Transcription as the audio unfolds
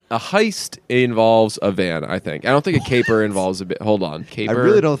A heist involves a van, I think. I don't think a caper involves a bit. Hold on. Caper. I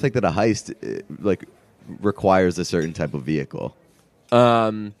really don't think that a heist requires a certain type of vehicle.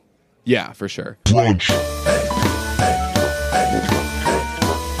 Yeah, for sure. Brunch.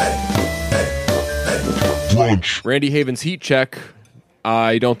 Brunch. Randy Haven's heat check.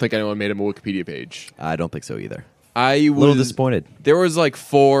 I don't think anyone made him a Wikipedia page. I don't think so either. I was a little disappointed. There was like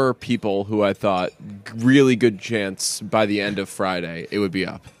 4 people who I thought really good chance by the end of Friday it would be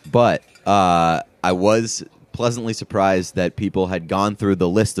up. But I was pleasantly surprised that people had gone through the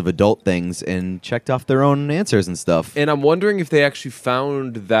list of adult things and checked off their own answers and stuff. And I'm wondering if they actually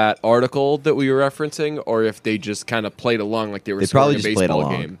found that article that we were referencing, or if they just kind of played along like they were probably scoring a just played baseball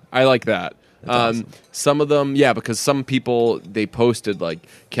along. game. I like that. Awesome. Some of them, yeah, because some people, they posted like,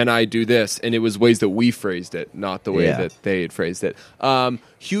 can I do this? And it was ways that we phrased it, not the way that they had phrased it.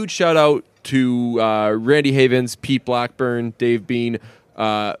 Huge shout out to Randy Havens, Pete Blackburn, Dave Bean,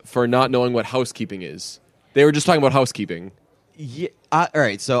 for not knowing what housekeeping is. They were just talking about housekeeping. Yeah, all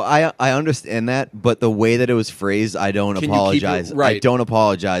right, so I understand that, but the way that it was phrased, I don't Can you keep apologize. it- right. I don't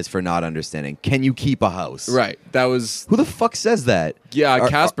apologize for not understanding. Can you keep a house? Right. That was, Who the fuck says that? yeah,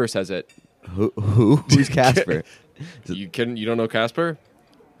 Casper says it. Who's Casper? You don't know Casper?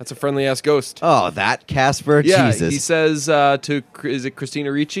 That's a friendly ass ghost. Oh, that Casper? Yeah, Jesus. he says to, is it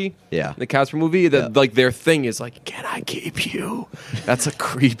Christina Ricci? Yeah. The Casper movie, that like their thing is like, can I keep you? That's a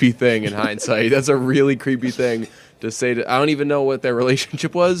creepy thing in hindsight. That's a really creepy thing to say. I don't even know what their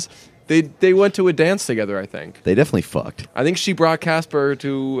relationship was. They went to a dance together, I think. They definitely fucked. I think she brought Casper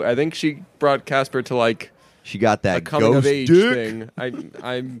to like She got that a coming ghost of age dick.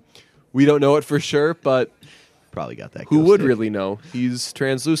 thing. We don't know it for sure, but Probably got that who ghost would dick. really know? He's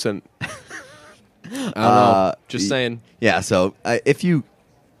translucent. I don't know. Just saying. Yeah, so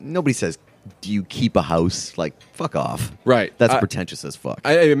nobody says, do you keep a house? Like, fuck off. Right. That's pretentious as fuck.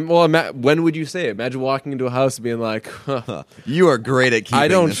 When would you say it? Imagine walking into a house and being like, huh, You are great at keeping I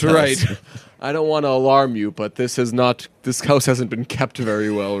don't this house. right. I don't want to alarm you, but this house hasn't been kept very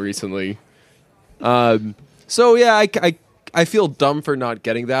well recently. So yeah, I feel dumb for not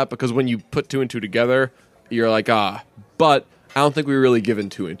getting that, because when you put 2 and 2 together, you're like, but I don't think we were really given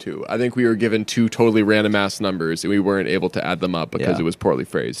 2 and 2. I think we were given 2 totally random ass numbers, and we weren't able to add them up because Yeah. it was poorly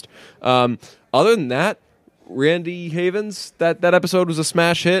phrased. Other than that, Randy Havens, that episode was a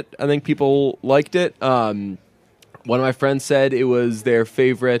smash hit. I think people liked it. One of my friends said it was their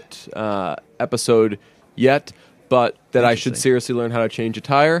favorite episode yet, but that I should Interesting. seriously learn how to change a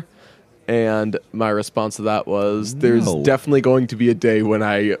tire. And my response to that was, there's No. definitely going to be a day when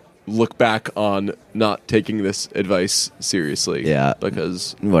I look back on not taking this advice seriously. Yeah.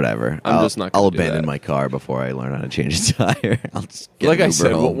 Because, Whatever. I'm just not gonna I'll do abandon that. my car before I learn how to change a tire. I'll just get like an I Uber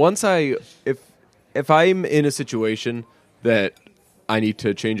said, home. once if I'm in a situation that I need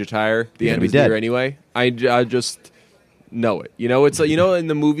to change a tire, the You're end gonna is be dead. near anyway. I just know it. You know, it's like, in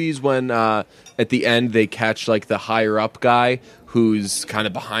the movies when at the end they catch like the higher up guy who's kind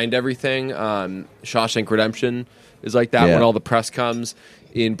of behind everything. Shawshank Redemption is like that, Yeah. when all the press comes.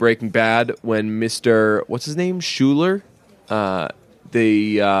 In Breaking Bad, when Mr. what's his name, Schuler,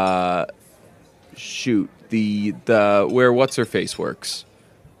 the where what's her face works,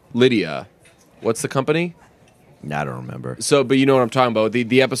 Lydia. What's the company? I don't remember. So, but you know what I'm talking about.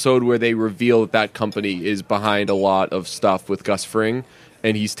 The episode where they reveal that company is behind a lot of stuff with Gus Fring,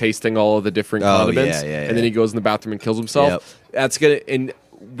 and he's tasting all of the different condiments, yeah, and then he goes in the bathroom and kills himself. Yep. That's gonna. And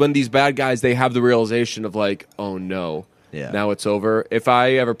when these bad guys, they have the realization of like, oh no, Yeah. now it's over. If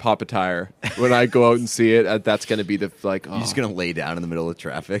I ever pop a tire, when I go out and see it, that's gonna be the like. Oh. You're just going to lay down in the middle of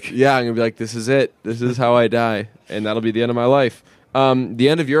traffic. Yeah, I'm gonna be like, this is it. This is how I die, and that'll be the end of my life. The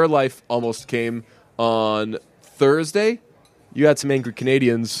end of your life almost came on Thursday. You had some angry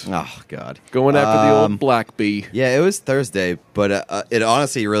Canadians Oh, God. going after the old Black Bee. Yeah, it was Thursday, but it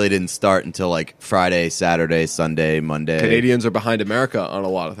honestly really didn't start until like Friday, Saturday, Sunday, Monday. Canadians are behind America on a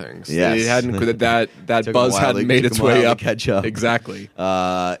lot of things. Yes. It hadn't that Took a buzz while hadn't to- made took its a while way to up. catch up. Exactly.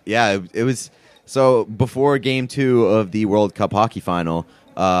 Yeah, it was. So before Game 2 of the World Cup hockey final,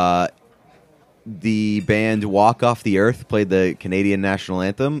 the band Walk Off the Earth played the Canadian national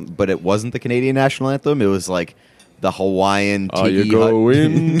anthem, but it wasn't the Canadian national anthem. It was like the Hawaiian Are you tiki hut.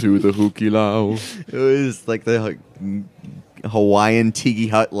 going to the Hukilau? It was like the Hawaiian Tiki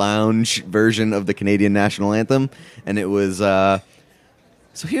Hut Lounge version of the Canadian national anthem, and it was. So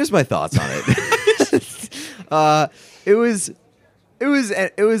here's my thoughts on it. It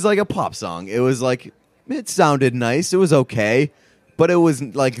was like a pop song. It was like it sounded nice. It was okay, but it was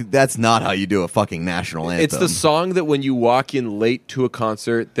like that's not how you do a fucking national anthem. It's the song that when you walk in late to a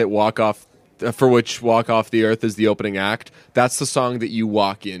concert that Walk Off for which Walk Off the Earth is the opening act, that's the song that you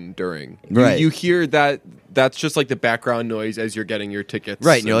walk in during. Right. You hear that. That's just like the background noise as you're getting your tickets.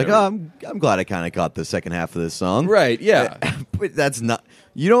 Right, and you're like, oh, I'm glad I kind of caught the second half of this song. Right, yeah. But that's not.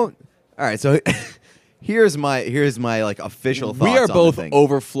 You don't. All right, so here's my like official thoughts. We are on the both thing.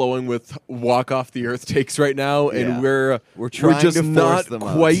 overflowing with Walk Off the Earth takes right now, and Yeah. we're trying just to force not them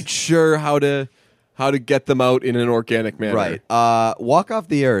out. quite sure how to get them out in an organic manner. Right. Walk Off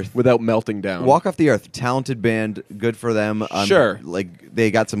the Earth. Without melting down. Walk Off the Earth, talented band, good for them. Sure. Like, they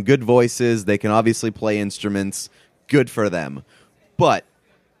got some good voices. They can obviously play instruments. Good for them. But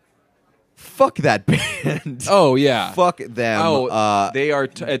fuck that band. Oh, yeah. Fuck them. Oh, they are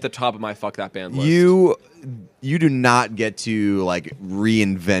at the top of my fuck that band list. You do not get to like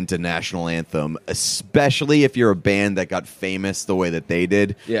reinvent a national anthem, especially if you're a band that got famous the way that they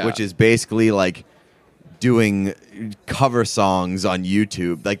did, Yeah. which is basically like doing cover songs on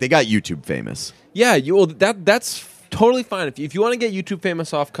YouTube. Like, they got YouTube famous. Yeah, that's totally fine. If you want to get YouTube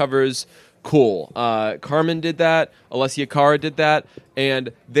famous off covers, cool. Carmen did that. Alessia Cara did that,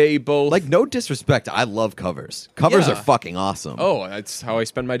 and they both Like, no disrespect, I love covers. Covers Yeah. are fucking awesome. Oh, that's how I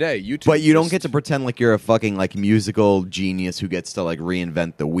spend my day. YouTube, But you don't just- get to pretend like you're a fucking like musical genius who gets to like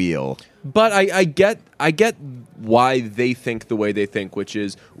reinvent the wheel. But I get why they think the way they think, which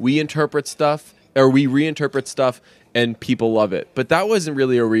is we reinterpret stuff and people love it. But that wasn't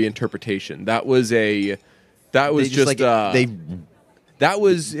really a reinterpretation. That was They just like, that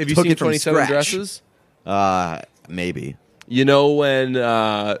was. Have you took seen it from 27 scratch. Dresses? Maybe. You know when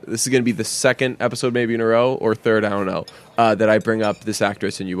this is going to be the second episode maybe in a row or third, I don't know, that I bring up this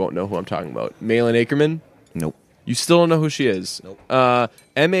actress and you won't know who I'm talking about. Malin Akerman. Nope. You still don't know who she is. Nope. MALIN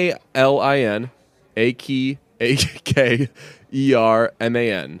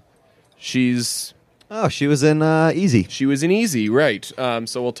AKERMAN. She's Oh, she was in Easy. She was in Easy, right?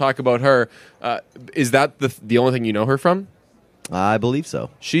 So we'll talk about her. Is that the only thing you know her from? I believe so.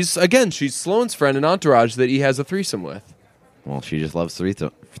 She's Sloane's friend in Entourage that he has a threesome with. Well, she just loves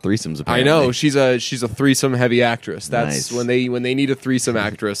threesomes. Apparently. I know she's a threesome heavy actress. That's Nice. when they need a threesome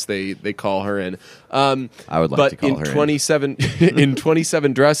actress, they call her in. I would like to call her in. 27 in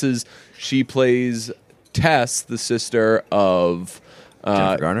 27 Dresses, she plays Tess, the sister of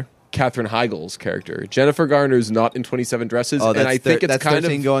Jennifer Garner. Katherine Heigl's character. Jennifer Garner's not in 27 Dresses, Oh, and I think it's that's kind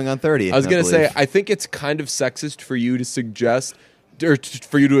 13 of going on 30. I was going to say, believe. I think it's kind of sexist for you to suggest or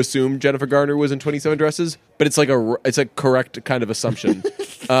for you to assume Jennifer Garner was in 27 Dresses, but it's a correct kind of assumption.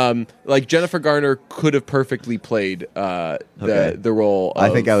 Like Jennifer Garner could have perfectly played Okay. the role. I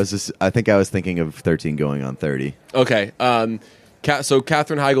think I was thinking of 13 going on 30. Okay. So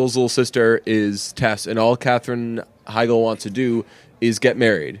Katherine Heigl's little sister is Tess, and all Katherine Heigl wants to do is get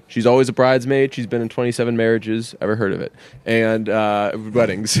married. She's always a bridesmaid. She's been in 27 marriages. Ever heard of it? And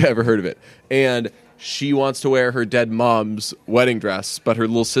weddings. Ever heard of it? And she wants to wear her dead mom's wedding dress, but her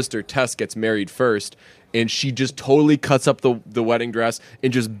little sister Tess gets married first. And she just totally cuts up the wedding dress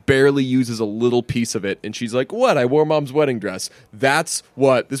and just barely uses a little piece of it. And she's like, what? I wore mom's wedding dress. This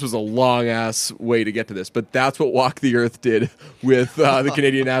was a long-ass way to get to this, but that's what Walk the Earth did with the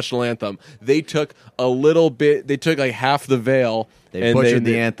Canadian National Anthem. They took like half the veil. They butchered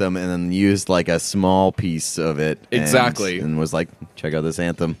the anthem and then used like a small piece of it. Exactly. And was like, check out this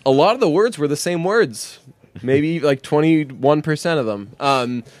anthem. A lot of the words were the same words. Maybe like 21% of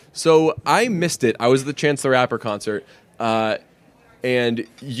them. So I missed it. I was at the Chance the Rapper concert, and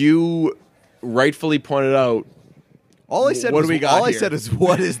you rightfully pointed out. All I said What was, do we got all I here? said is,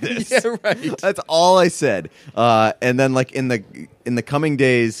 what is this? Yeah, right. That's all I said. And then like in the coming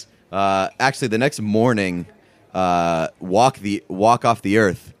days, actually the next morning, Walk Off the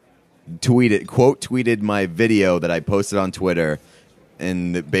Earth tweeted my video that I posted on Twitter.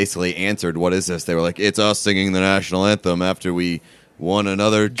 And basically answered, what is this? They were like, it's us singing the national anthem after we won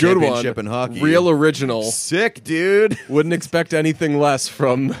another Good championship one. in hockey. Real original. Sick, dude. Wouldn't expect anything less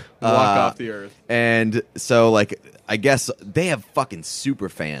from Walk Off the Earth. And so, like, I guess they have fucking super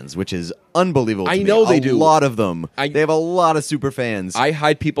fans, which is unbelievable to I me. know they do. A lot of them. I- They have a lot of super fans. I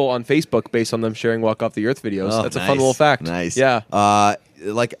hide people on Facebook based on them sharing Walk Off the Earth videos. Oh, That's a nice. fun little fact. Nice. Yeah.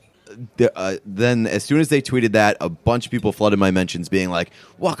 Then as soon as they tweeted that, a bunch of people flooded my mentions being like,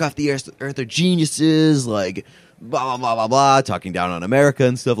 Walk Off the Earth are geniuses, like, blah, blah, blah, blah, blah, talking down on America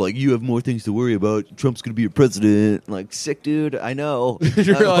and stuff, like, you have more things to worry about. Trump's going to be your president. Like, sick, dude. I know. I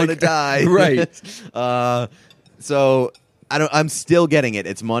You're want to like, die. right. So I'm still getting it.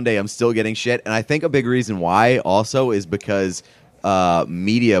 It's Monday. I'm still getting shit. And I think a big reason why also is because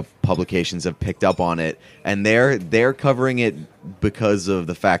media publications have picked up on it, and they're covering it because of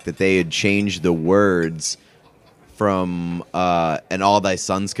the fact that they had changed the words from an all thy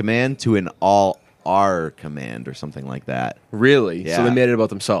sons command to an all our command or something like that. Really? Yeah. So they made it about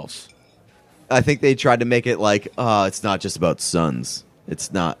themselves. I think they tried to make it like, it's not just about sons.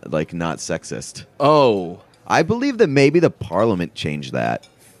 It's not not sexist. Oh. I believe that maybe the Parliament changed that,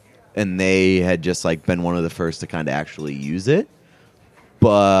 and they had just been one of the first to kind of actually use it.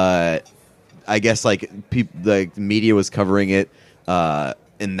 But I guess the media was covering it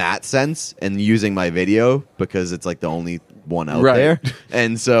in that sense and using my video because it's the only one out Right. there.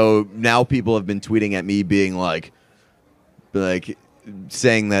 And so now people have been tweeting at me being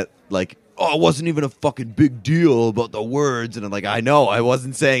saying that oh, it wasn't even a fucking big deal about the words. And I'm like, I know, I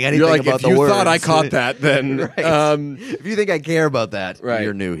wasn't saying anything You're like, about if the you words. thought I caught that, then... Right. If you think I care about that, Right.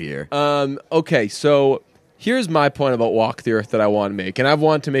 you're new here. Okay, so here's my point about Walk the Earth that I want to make, and I've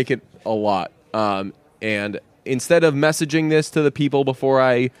wanted to make it a lot. And instead of messaging this to the people before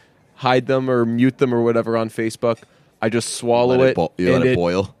I hide them or mute them or whatever on Facebook, I just swallow Let it it. bo- you let and it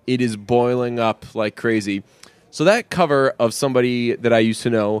boil? It is boiling up like crazy. So that cover of somebody that I used to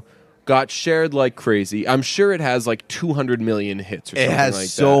know got shared like crazy. I'm sure it has 200 million hits or It something has like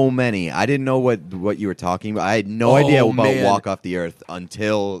so that. many. I didn't know what you were talking about. I had no Oh, idea about man. Walk Off the Earth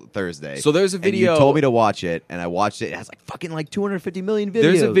until Thursday. So there's a And video- you told me to watch it, and I watched it. It has fucking 250 million videos.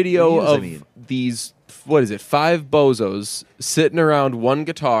 There's a video views, I of mean. these, what is it, 5 bozos sitting around one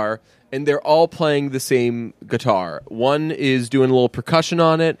guitar, and they're all playing the same guitar. One is doing a little percussion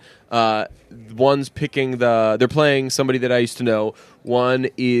on it. One's picking they're playing somebody that I used to know. One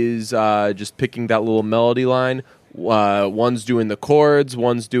is just picking that little melody line. One's doing the chords.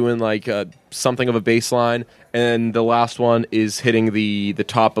 One's doing something of a bass line. And the last one is hitting the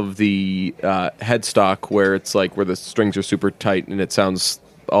top of the headstock where it's where the strings are super tight and it sounds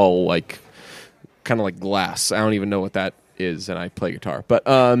all kind of like glass. I don't even know what that is, and I play guitar. But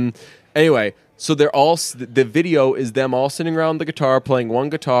anyway, so they're all the video is them all sitting around the guitar, playing one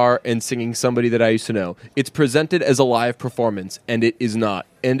guitar and singing somebody that I used to know. It's presented as a live performance, and it is not.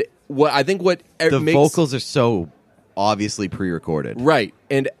 And The makes, vocals are so obviously pre-recorded. right,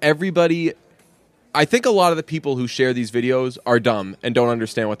 and everybody. I think a lot of the people who share these videos are dumb and don't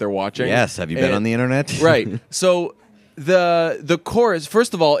understand what they're watching. Yes, have you been And- on the internet? Right. So the chorus,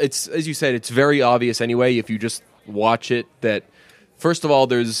 first of all, it's, as you said, it's very obvious anyway if you just watch it that first of all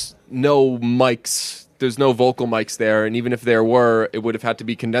there's no mics, there's no vocal mics there, and even if there were, it would have had to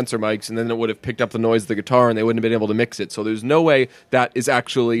be condenser mics, and then it would have picked up the noise of the guitar and they wouldn't have been able to mix it. So there's no way that is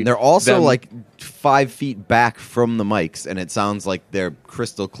actually They're also them. 5 feet back from the mics, and it sounds like they're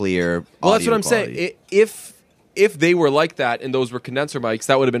crystal clear. Well, that's audio what I'm quality. saying. If they were like that and those were condenser mics,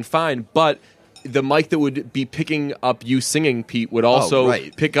 that would have been fine. But the mic that would be picking up you singing, Pete, would also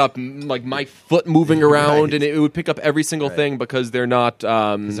right. pick up my foot moving around, Right. and it would pick up every single Right. thing because they're not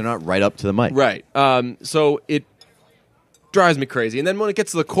 'Cause they're not right up to the mic. right. So it drives me crazy. And then when it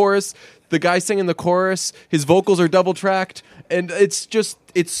gets to the chorus, the guy singing the chorus, his vocals are double tracked, and it's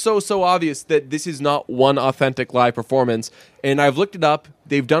so obvious that this is not one authentic live performance. And I've looked it up.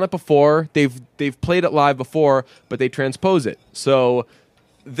 They've done it before. They've played it live before, but they transpose it. So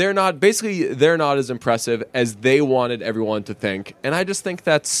they're not as impressive as they wanted everyone to think. And I just think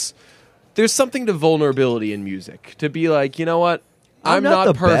there's something to vulnerability in music to be like, you know what? I'm not not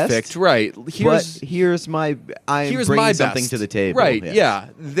the perfect. best, Right. But here's my Here's bringing my something best. to the table. Right, Yes. yeah.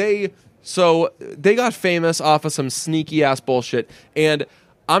 They got famous off of some sneaky ass bullshit, and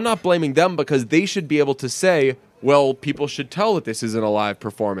I'm not blaming them because they should be able to say, well, people should tell that this isn't a live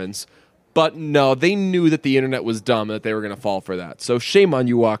performance. But no, they knew that the internet was dumb and that they were going to fall for that. So shame on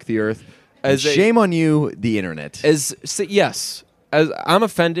you, Walk the Earth. Shame on you, the internet. Yes, as I'm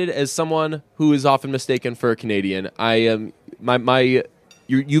offended as someone who is often mistaken for a Canadian. I am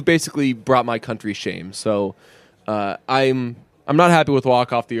you basically brought my country shame. So I'm not happy with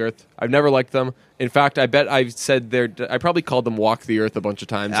Walk Off the Earth. I've never liked them. In fact, I bet I've said I probably called them Walk the Earth a bunch of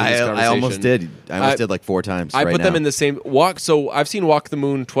times in this I conversation. almost did. I almost did 4 times. I right put them now. in the same walk. So I've seen Walk the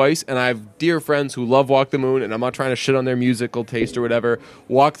Moon twice, and I have dear friends who love Walk the Moon, and I'm not trying to shit on their musical taste or whatever.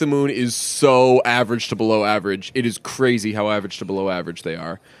 Walk the Moon is so average to below average. It is crazy how average to below average they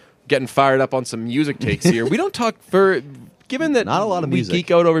are. Getting fired up on some music takes here. We don't talk given that Not a lot of we music.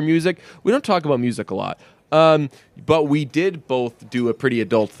 geek out over music, we don't talk about music a lot. But we did both do a pretty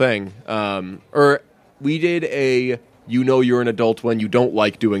adult thing. Or we did you're an adult when you don't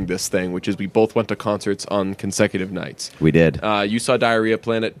like doing this thing, which is we both went to concerts on consecutive nights. We did. You saw Diarrhea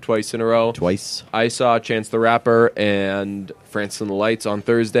Planet twice in a row. Twice. I saw Chance the Rapper and Francis and the Lights on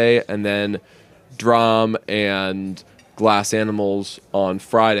Thursday, and then Drum and Glass Animals on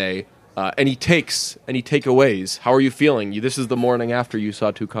Friday. Any takeaways? How are you feeling? This is the morning after you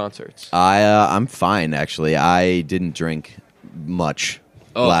saw 2 concerts. I'm fine, actually. I didn't drink much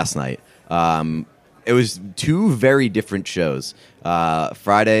last night. It was 2 very different shows.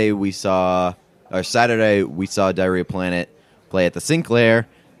 Saturday we saw Diarrhea Planet play at the Sinclair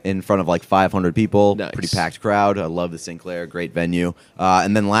in front of like 500 people. Nice. Pretty packed crowd. I love the Sinclair, great venue.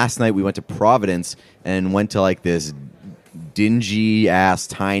 And then last night we went to Providence and went to like this dingy ass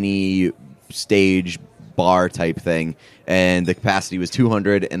tiny stage bar type thing, and the capacity was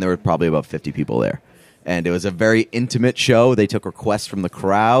 200, and there were probably about 50 people there. And it was a very intimate show. They took requests from the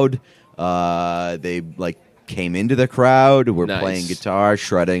crowd. They like came into the crowd. Were Nice. playing guitar,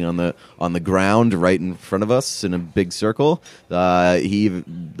 shredding on the ground right in front of us in a big circle. The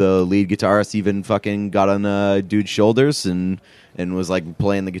lead guitarist even fucking got on a dude's shoulders and was like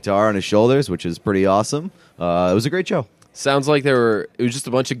playing the guitar on his shoulders, which is pretty awesome. It was a great show. Sounds like it was just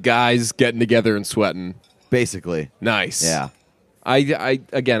a bunch of guys getting together and sweating. Basically. Nice. Yeah.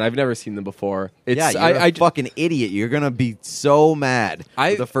 Again, I've never seen them before. You're a fucking idiot. You're going to be so mad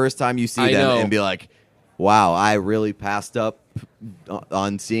the first time you see them know. and be like, wow, I really passed up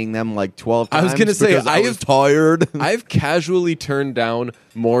on seeing them like 12 times. I was going to say, I was tired. I've casually turned down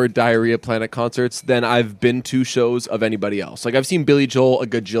more Diarrhea Planet concerts than I've been to shows of anybody else. Like, I've seen Billy Joel a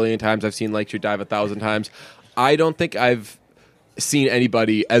gajillion times. I've seen Like Your Dive 1,000 times. I don't think I've seen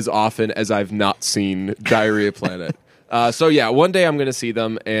anybody as often as I've not seen Diarrhea Planet. So yeah, one day I'm going to see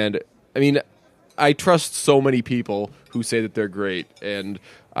them, and I mean, I trust so many people who say that they're great, and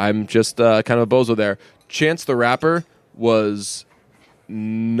I'm just kind of a bozo there. Chance the Rapper was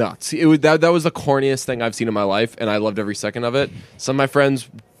nuts. That was the corniest thing I've seen in my life, and I loved every second of it. Some of my friends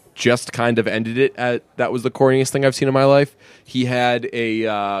just kind of ended it at that was the corniest thing I've seen in my life. He had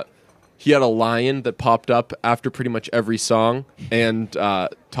a lion that popped up after pretty much every song and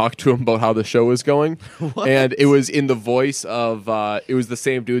talked to him about how the show was going. And it was in the voice of, it was the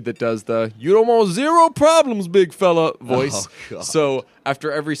same dude that does the, "You don't want 0 problems, big fella" voice. Oh, God. So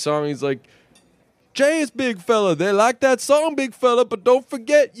after every song, he's like, "Chance, big fella, they like that song, big fella, but don't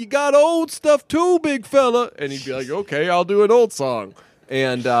forget, you got old stuff too, big fella." And he'd be like, "Okay, I'll do an old song."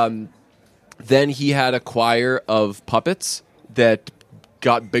 And then he had a choir of puppets that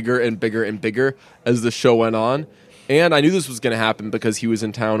got bigger and bigger and bigger as the show went on. And I knew this was going to happen because he was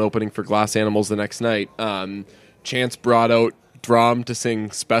in town opening for Glass Animals the next night. Chance brought out Drum to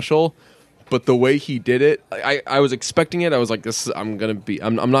sing Special, but the way he did it, I was expecting it. I was like, I'm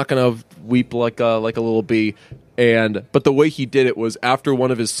not going to weep like a little bee. But the way he did it was after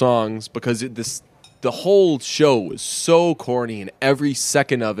one of his songs, because the whole show was so corny and every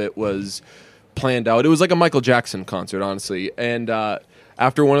second of it was planned out. It was like a Michael Jackson concert, honestly. And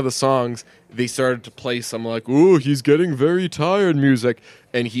after one of the songs, they started to play some like, "Ooh, he's getting very tired" music.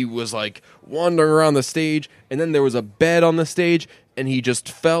 And he was like wandering around the stage. And then there was a bed on the stage. And he just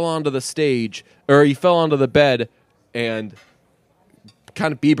fell onto the stage. Or he fell onto the bed and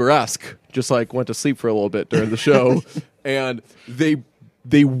kind of Bieber-esque, just like went to sleep for a little bit during the show. And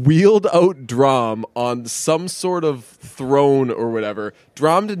they wheeled out Drum on some sort of throne or whatever.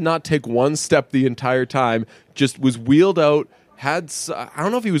 Drum did not take one step the entire time, just was wheeled out. I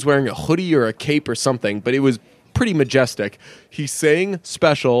don't know if he was wearing a hoodie or a cape or something, but it was pretty majestic. He sang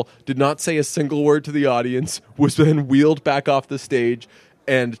Special, did not say a single word to the audience, was then wheeled back off the stage,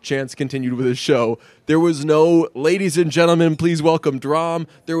 and Chance continued with his show. There was no, "Ladies and gentlemen, please welcome Drum."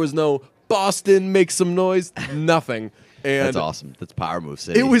 There was no, "Boston, make some noise." Nothing. And That's awesome. That's power move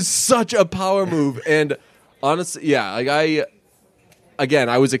city. it was such a power move. And honestly, yeah, like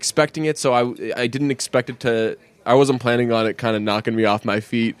I was expecting it, so I didn't expect it to. I wasn't planning on it kind of knocking me off my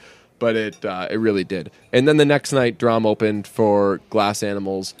feet, but it really did. And then the next night, Drum opened for Glass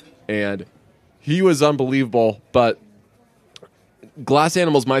Animals, and he was unbelievable. But Glass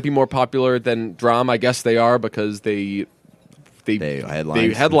Animals might be more popular than Drum. I guess they are because they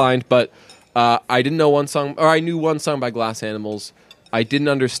headlined. But I didn't know one song, or I knew one song by Glass Animals. I didn't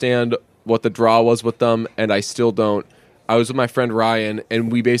understand what the draw was with them, and I still don't. I was with my friend Ryan,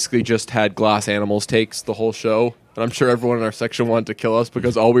 and we basically just had Glass Animals takes the whole show. And I'm sure everyone in our section wanted to kill us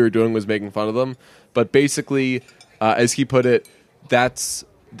because all we were doing was making fun of them. But basically, as he put it, that's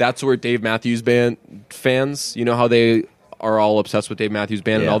where Dave Matthews Band fans, you know how they are all obsessed with Dave Matthews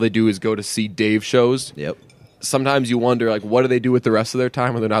Band, and all they do is go to see Dave shows. Yep. Sometimes you wonder, like, what do they do with the rest of their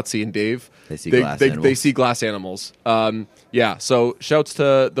time when they're not seeing Dave? They see Glass Animals. They see Glass Animals. Yeah, so shouts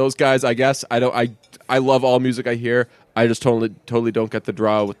to those guys, I guess. I love all music I hear. I just totally don't get the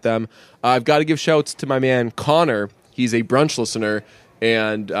draw with them. I've got to give shouts to my man Connor. He's a brunch listener,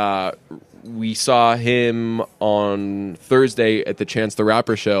 and we saw him on Thursday at the Chance the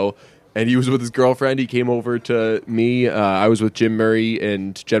Rapper show, and he was with his girlfriend. He came over to me. I was with Jim Murray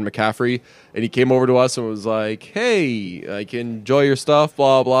and Jen McCaffrey, and he came over to us and was like, "Hey, like, enjoy your stuff,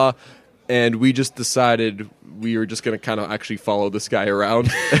 blah blah." And we just decided we were just going to kind of actually follow this guy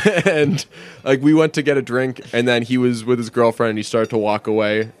around. And like we went to get a drink, and then he was with his girlfriend, and he started to walk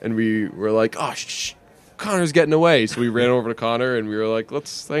away, and we were like, "Oh, shh. Connor's getting away." So we ran over to Connor and we were like,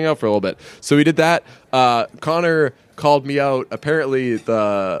 let's hang out for a little bit. So we did that. Connor called me out. Apparently,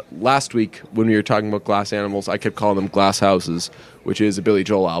 the last week when we were talking about glass animals, I kept calling them glass houses, which is a Billy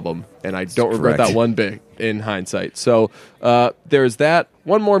Joel album. And I don't regret correct. that one bit in hindsight. So there's that.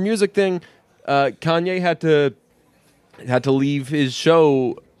 One more music thing. Kanye had to leave his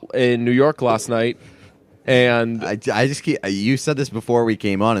show in New York last night. And I just keep. You said this before we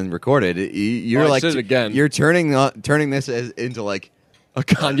came on and recorded. You're I like said it again. You're turning this into like a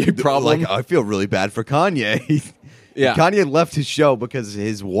Kanye problem. Like, I feel really bad for Kanye. Yeah. Kanye left his show because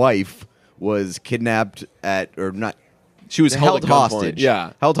his wife was kidnapped She was held at gunpoint. hostage.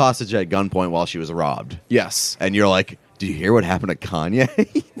 Yeah. Held hostage at gunpoint while she was robbed. Yes. And you're like, did you hear what happened to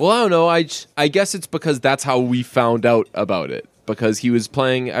Kanye? Well, I don't know. I guess it's because that's how we found out about it. Because he was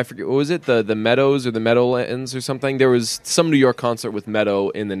playing, I forget, what was it? The Meadows or the Meadowlands or something? There was some New York concert with Meadow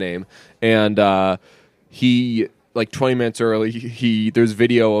in the name. And he, like 20 minutes early, there's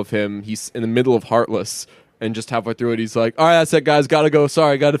video of him. He's in the middle of Heartless. And just halfway through it, he's like, all right, that's it, guys. Got to go.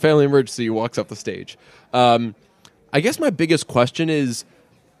 Sorry, got a family emergency. He walks up the stage. I guess my biggest question is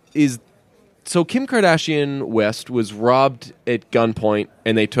so Kim Kardashian West was robbed at gunpoint,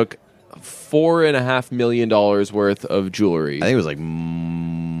 and they took $4.5 million worth of jewelry. I think it was like.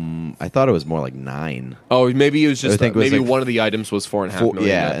 I thought it was more like 9. Oh, maybe it was just I think it was maybe like one of the items was $4.5 million.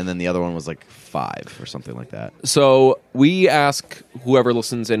 Yeah, and then the other one was like 5 or something like that. So we ask whoever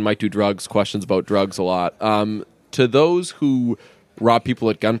listens and might do drugs questions about drugs a lot. To those who rob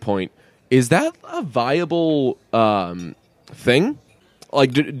people at gunpoint, is that a viable thing?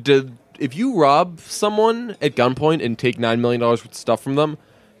 Like, if you rob someone at gunpoint and take $9 million worth of stuff from them,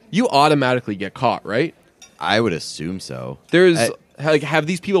 you automatically get caught, right? I would assume so. Have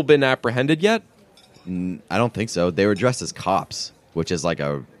these people been apprehended yet? I don't think so. They were dressed as cops, which is like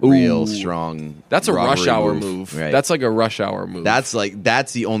a real strong. That's a rush robbery hour move. Right. That's like a rush hour move. That's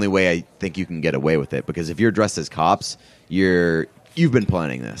the only way I think you can get away with it, because if you're dressed as cops, you've been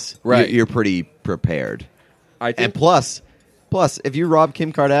planning this. Right. You're pretty prepared. I think. And plus, if you rob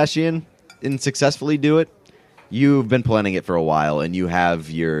Kim Kardashian and successfully do it, you've been planning it for a while, and you have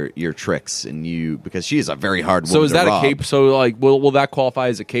your tricks, and because she is a very hard woman. So is to that rob. a cape? So like, will that qualify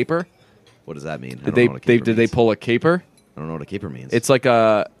as a caper? What does that mean? Did they pull a caper? I don't know what a caper means. It's like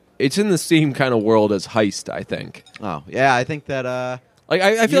it's in the same kind of world as heist, I think. Oh yeah, I think that. Like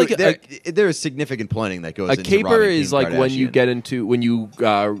I feel like there is significant planning that goes. a into caper robbing is Kim like when you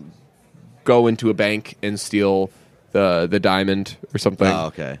go into a bank and steal the diamond or something. Oh,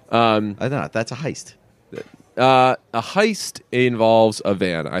 okay. I thought that's a heist. A heist involves a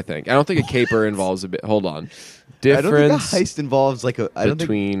van, I think. I don't think a caper involves a bit. Hold on. I don't think Difference a heist involves like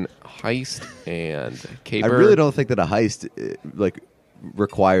between heist and caper. I really don't think that a heist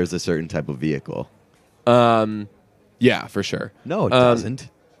requires a certain type of vehicle. Yeah, for sure. No, it doesn't.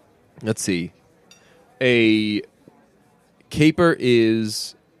 Let's see. A caper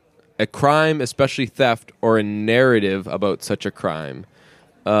is a crime, especially theft, or a narrative about such a crime.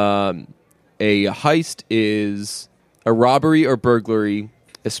 A heist is a robbery or burglary,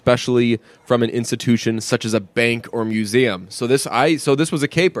 especially from an institution such as a bank or museum. So this was a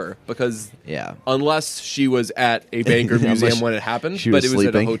caper because unless she was at a bank or museum when it happened, but it was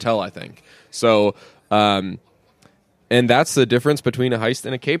at a hotel, I think. So, and that's the difference between a heist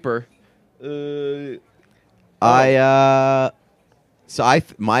and a caper.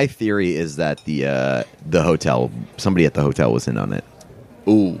 My theory is that the hotel, somebody at the hotel was in on it.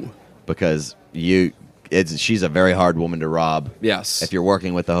 Ooh. Because she's a very hard woman to rob. Yes. If you're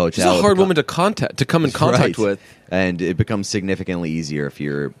working with the hotel. She's a hard woman to come in contact with. And it becomes significantly easier if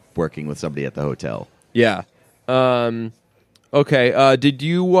you're working with somebody at the hotel. Yeah. Okay. Did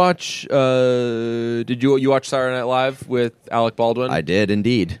you watch you watch Saturday Night Live with Alec Baldwin? I did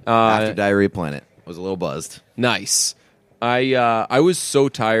indeed. After Diarrhea Planet. I was a little buzzed. Nice. I was so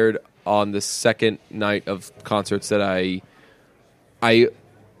tired on the second night of concerts that I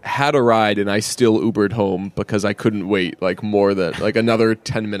had a ride and I still Ubered home because I couldn't wait more than another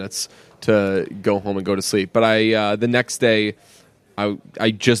 10 minutes to go home and go to sleep. But the next day I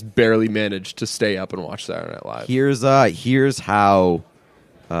just barely managed to stay up and watch Saturday Night Live. Here's how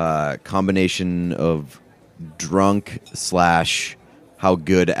combination of drunk / how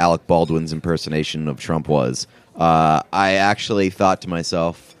good Alec Baldwin's impersonation of Trump was. I actually thought to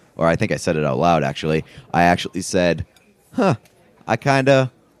myself, or I think I said it out loud, actually. I actually said, I kind of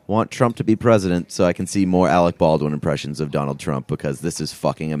want Trump to be president so I can see more Alec Baldwin impressions of Donald Trump because this is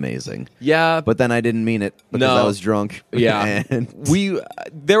fucking amazing. Yeah, But then I didn't mean it because No. I was drunk. yeah. And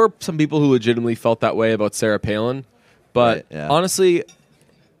There were some people who legitimately felt that way about Sarah Palin, but Right, yeah. honestly,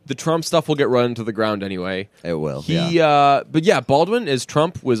 the Trump stuff will get run into the ground anyway. it will. But yeah, Baldwin as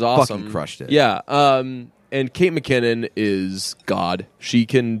Trump was awesome. Fucking crushed it. Yeah. And Kate McKinnon is God. She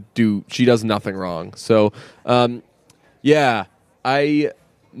does nothing wrong. So, yeah,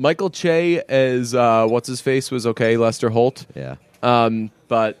 Michael Che as what's his face was okay. Lester Holt. Yeah.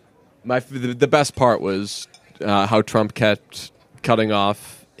 But the best part was how Trump kept cutting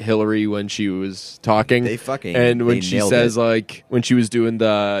off Hillary when she was talking. They and when she nailed says it. like when she was doing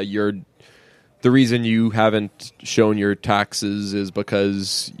the reason you haven't shown your taxes is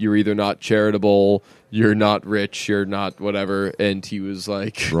because you're either not charitable, you're not rich, you're not whatever, and he was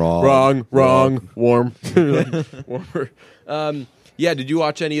like Wrong. warm. Warmer. Yeah, did you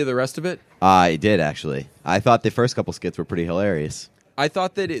watch any of the rest of it? I did, actually. I thought the first couple skits were pretty hilarious. I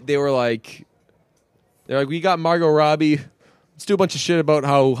thought that they're like, we got Margot Robbie. Let's do a bunch of shit about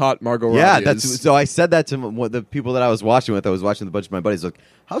how hot Margot Robbie is. So I said that to the people that I was watching with. I was watching with a bunch of my buddies. Like,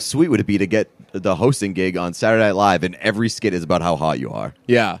 how sweet would it be to get the hosting gig on Saturday Night Live and every skit is about how hot you are?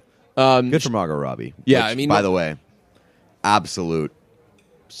 Yeah. Good for Margot Robbie. Yeah, which, I mean, by the way, absolute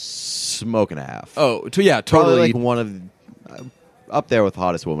smoke and a half. Oh, yeah, Probably totally. like one of up there with the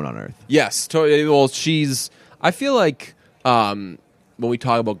hottest woman on earth. Yes, totally. Well, I feel like when we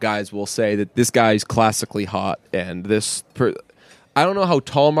talk about guys, we'll say that this guy's classically hot, and I don't know how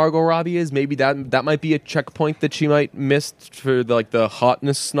tall Margot Robbie is. Maybe that might be a checkpoint that she might miss for the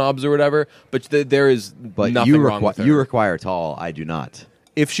hotness snobs or whatever. But there is But nothing wrong with her. you require tall. I do not.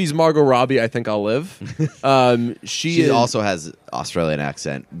 If she's Margot Robbie, I think I'll live. She also has Australian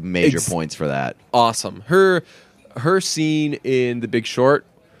accent. Major points for that. awesome. Her scene in The Big Short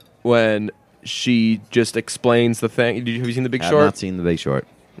when she just explains the thing. Have you seen The Big I have Short? not seen The Big Short.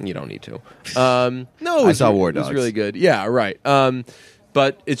 You don't need to. No, I saw War It was Dogs. really good. Yeah, right.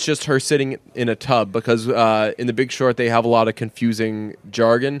 But it's just her sitting in a tub because in The Big Short they have a lot of confusing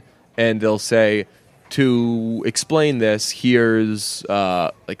jargon, and they'll say, to explain this, here's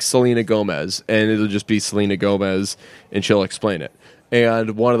like Selena Gomez, and it'll just be Selena Gomez, and she'll explain it.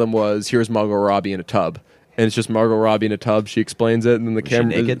 And one of them was, here's Margot Robbie in a tub, and it's just Margot Robbie in a tub. She explains it, and then the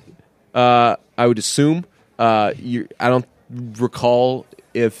camera she naked? I would assume. I don't recall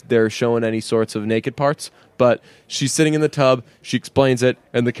if they're showing any sorts of naked parts, but she's sitting in the tub. She explains it,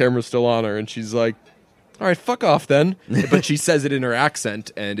 and the camera's still on her, and she's like, all right, fuck off then. But she says it in her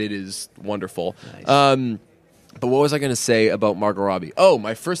accent, and it is wonderful. Nice. But what was I going to say about Margot Robbie? Oh,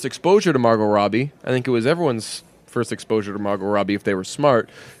 my first exposure to Margot Robbie, I think it was everyone's first exposure to Margot Robbie if they were smart,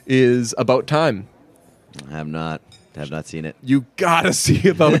 is About Time. I have not seen it. You gotta see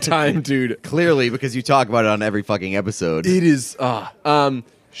About Time, dude. Clearly, because you talk about it on every fucking episode. It is.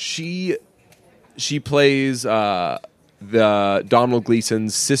 She plays the Donald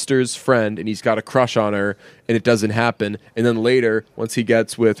Gleason's sister's friend, and he's got a crush on her, and it doesn't happen. And then later, once he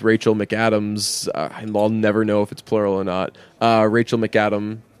gets with Rachel McAdams, I'll never know if it's plural or not. Rachel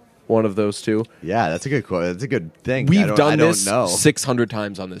McAdam, one of those two. Yeah, that's a good quote. That's a good thing. We've I done don't this know. 600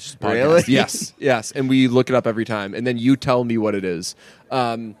 times on this podcast. Really? Yes, and we look it up every time, and then you tell me what it is.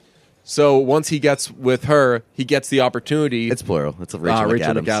 So once he gets with her, he gets the opportunity. It's plural. It's Rachel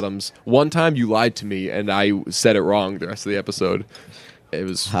McAdams. McAdams. One time you lied to me, and I said it wrong the rest of the episode. It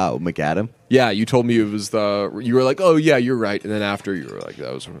was How McAdam? yeah. You told me it was you were like, oh yeah, you're right, and then after you were like,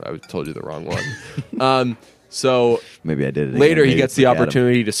 I told you the wrong one. So Maybe I did it again. later he Maybe gets it's the McAdam.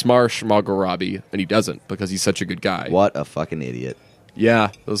 opportunity to smarsh Margot Robbie, and he doesn't because he's such a good guy. What a fucking idiot! Yeah,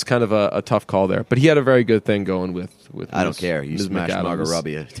 it was kind of a tough call there, but he had a very good thing going with. I don't care. You Ms. smashed McAdams. Margot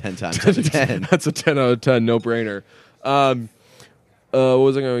Robbie 10 times out of 10. That's a 10 out of 10, no brainer. What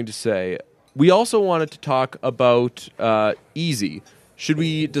was I going to say? We also wanted to talk about Easy. Should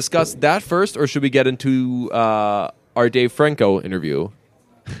we discuss that first, or should we get into our Dave Franco interview?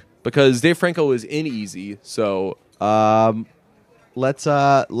 Because Dave Franco is in Easy, so Let's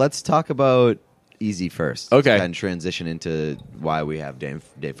talk about Easy first. Okay. And transition into why we have Dave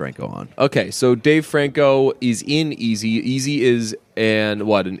Franco on. okay. So Dave Franco is in Easy. Easy is an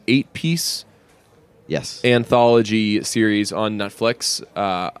 8-piece Yes. anthology series on Netflix.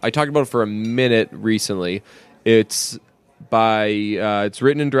 I talked about it for a minute recently. It's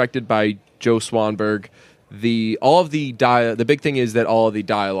written and directed by Joe Swanberg. The big thing is that all of the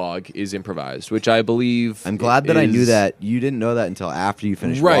dialogue is improvised, which I believe. I'm glad that I knew is- that. You didn't know that until after you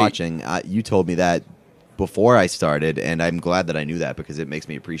finished Right. watching. You told me that before I started, and I'm glad that I knew that because it makes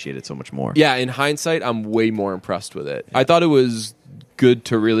me appreciate it so much more. Yeah, in hindsight, I'm way more impressed with it. I thought it was good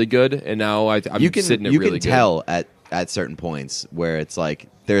to really good, and now I'm sitting at you really can good. tell at certain points where it's like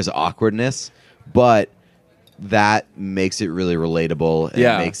there's awkwardness, but that makes it really relatable and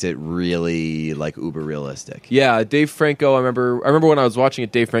Yeah. makes it really like uber realistic. Yeah, Dave Franco. I remember when I was watching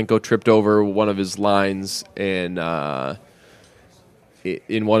it. Dave Franco tripped over one of his lines in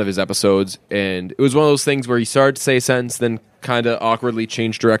one of his episodes, and it was one of those things where he started to say a sentence, then kind of awkwardly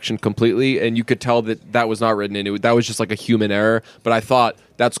changed direction completely, and you could tell that was not written in. That was just like a human error. But I thought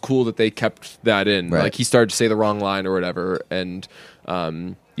that's cool that they kept that in. Right. Like he started to say the wrong line or whatever, and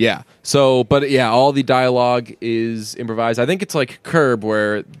yeah. So, but yeah, all the dialogue is improvised. I think it's like Curb,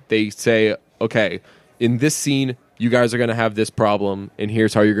 where they say, okay, in this scene, you guys are going to have this problem, and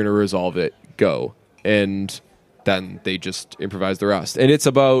here's how you're going to resolve it. Go. And then they just improvise the rest. And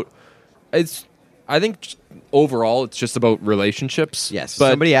I think overall, it's just about relationships. Yes. But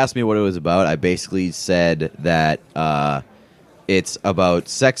Somebody asked me what it was about. I basically said that it's about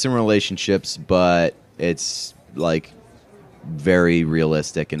sex and relationships, but it's like very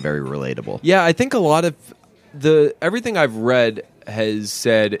realistic and very relatable. yeah, I think a lot of everything I've read has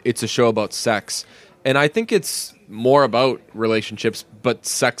said it's a show about sex. And I think it's more about relationships, but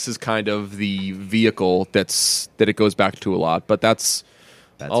sex is kind of the vehicle that it goes back to a lot. But that's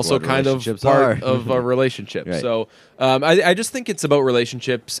also what kind of relationships part are. of a relationship. Right. So I just think it's about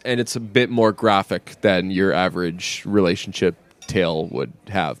relationships, and it's a bit more graphic than your average relationship tale would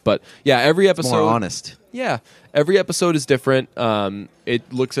have. But yeah, every episode More honest. Yeah, every episode is different.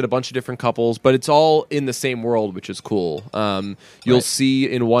 It looks at a bunch of different couples, but it's all in the same world, which is cool. You'll Right. see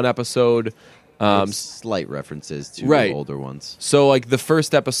in one episode. Slight references to Right. older ones. So, like, the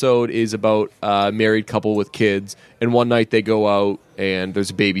first episode is about a married couple with kids, and one night they go out, and there's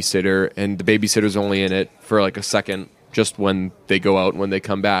a babysitter, and the babysitter's only in it for, like, a second, just when they go out and when they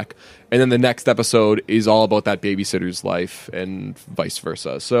come back. And then the next episode is all about that babysitter's life, and vice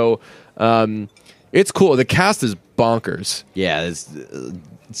versa. So, it's cool. The cast is bonkers. Yeah, there's a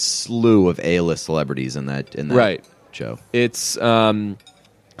slew of A-list celebrities in that Right. show. It's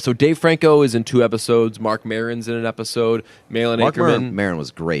so Dave Franco is in 2 episodes. Mark Maron's in an episode. Malin Mark Akerman. Maron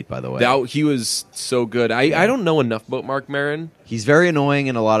was great, by the way. He was so good. I don't know enough about Mark Maron. He's very annoying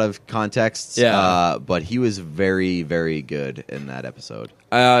in a lot of contexts, Yeah. but he was very, very good in that episode.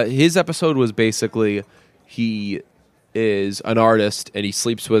 His episode was basically he is an artist and he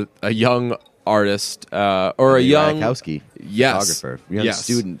sleeps with a young artist or a young Radikowski, Yes. photographer, young Yes.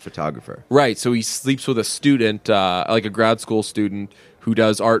 student photographer. Right, so he sleeps with a student, like a grad school student, who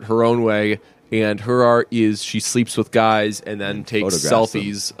does art her own way, and her art is she sleeps with guys and then takes photographs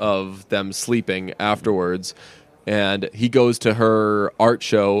selfies of them sleeping afterwards. And he goes to her art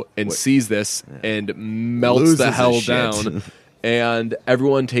show and sees this and melts Loses the his hell shit. down. And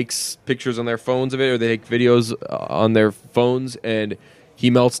everyone takes pictures on their phones of it, or they take videos on their phones, and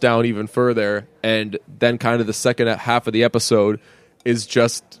he melts down even further. And then kind of the second half of the episode is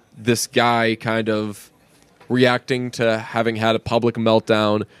just this guy kind of reacting to having had a public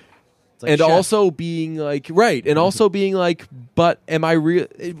meltdown, like and Chef. also being like, right, and also being like, but am I real?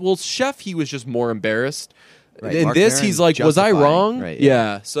 Well, Chef, he was just more embarrassed. Right, In Mark this, Maron he's like, was I justifying, wrong? right,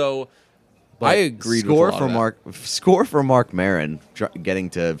 yeah. So I agreed Score with a lot of that. Score for Mark Maron getting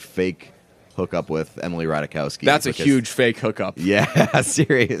to fake hook up with Emily Ratajkowski. That's a because- huge fake hookup. Yeah,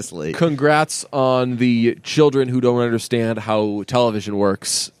 seriously. Congrats on the children who don't understand how television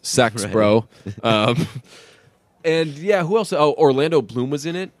works. Sex, Right. bro. And yeah, who else? Oh, Orlando Bloom was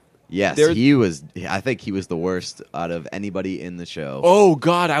in it. Yes, There- he was. I think he was the worst out of anybody in the show. Oh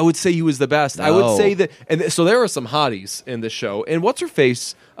God, I would say he was the best. I would No. say that, and so there were some hotties in the show. And what's her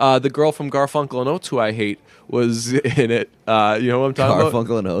face? The girl from Garfunkel and Oates, who I hate, was in it. You know what I'm talking about?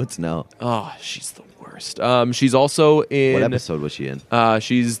 Garfunkel and Oates. No, Oh, she's the worst. She's also in. what episode was she in?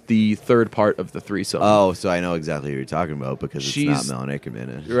 She's the third part of the threesome. Oh, so I know exactly who you're talking about because it's She's- not Melanie Ackerman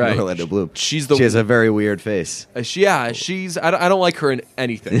and Right. Orlando Bloom. She's the- She has a very weird face. She's. I don't like her in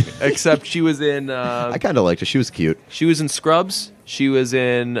anything except she was in. I kind of liked her. She was cute. She was in Scrubs. She was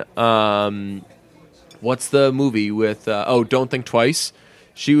in what's the movie with Don't Think Twice.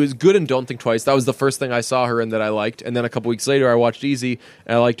 She was good in Don't Think Twice. That was the first thing I saw her in that I liked. And then a couple weeks later I watched Easy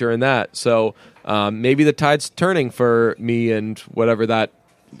and I liked her in that. So maybe the tide's turning for me and whatever that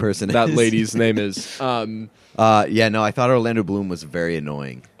Person that is. lady's name is. Yeah, no, I thought Orlando Bloom was very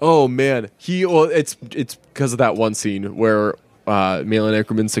annoying. Oh man, it's because of that one scene where Malin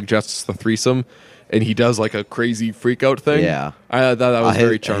Ackerman suggests the threesome, and he does like a crazy freak out thing. Yeah. I thought that was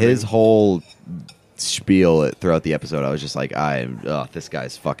very charming. His whole spiel throughout the episode. I was just like, this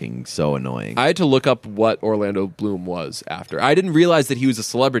guy's fucking so annoying. I had to look up what Orlando Bloom was after. I didn't realize that he was a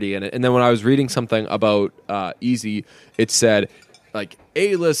celebrity in it. And then when I was reading something about Easy, it said, like,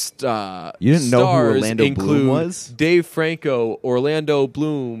 A-list You didn't know who stars Orlando Bloom include was? Dave Franco, Orlando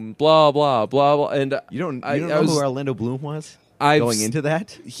Bloom, blah, blah, blah, blah. And You don't know who Orlando Bloom was? Going into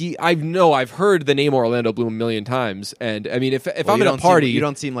that? I've heard the name Orlando Bloom a million times. And, I mean, if I'm at a party... you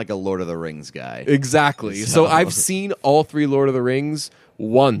don't seem like a Lord of the Rings guy. Exactly. So I've seen all 3 Lord of the Rings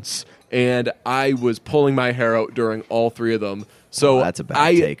once, and I was pulling my hair out during all 3 of them. So that's a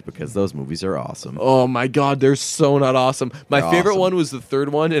bad take because those movies are awesome. Oh my god, they're so not awesome. My They're favorite awesome. one was the 3rd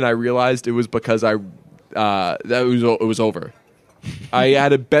one, and I realized it was because it was over. I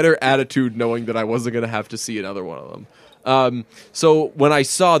had a better attitude knowing that I wasn't going to have to see another one of them. So when I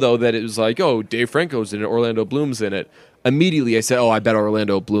saw though that it was like, oh, Dave Franco's in it, Orlando Bloom's in it, immediately I said, oh, I bet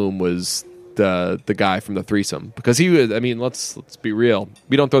Orlando Bloom was the guy from the threesome, because he was. I mean, let's be real.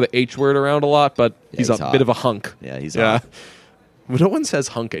 We don't throw the H word around a lot, but he's a hot. bit of a hunk. Yeah, he's yeah. hot. No one says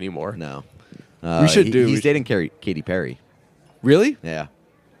hunk anymore. No. We should do. He's dating Katy Perry. Really? Yeah.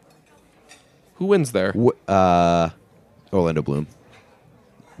 Who wins there? Orlando Bloom.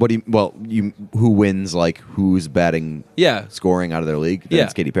 What do you? Well, who wins? Like who's batting? Yeah. Scoring out of their league? Then Yeah.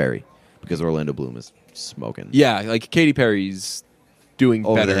 it's Katy Perry, because Orlando Bloom is smoking. Yeah, like Katy Perry's doing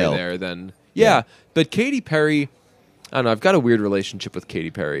Over the better hill. there than Yeah. But Katy Perry, I don't know. I've got a weird relationship with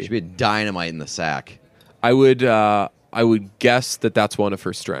Katy Perry. Should be a dynamite in the sack. I would guess that that's one of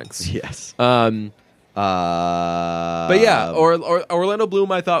her strengths. Yes. But yeah, or Orlando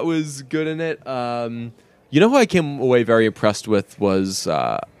Bloom I thought was good in it. You know who I came away very impressed with was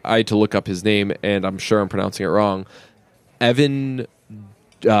I had to look up his name, and I'm sure I'm pronouncing it wrong. Evan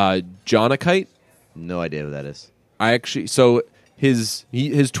Jonikite. No idea who that is. His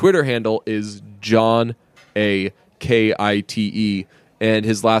Twitter handle is John A Kite, and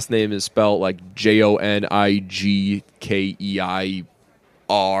his last name is spelled like JONIGKEIR.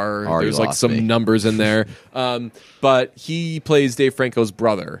 There's like some numbers in there, but he plays Dave Franco's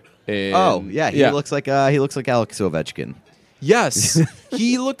brother. And, he looks like Alex Ovechkin. Yes,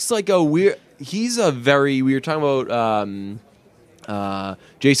 he looks like a weird. He's a very. We were talking about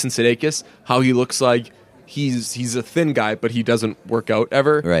Jason Sudeikis, how he looks like he's a thin guy, but he doesn't work out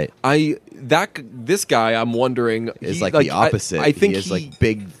ever. Right. This guy, I'm wondering, is like the opposite. I think he has like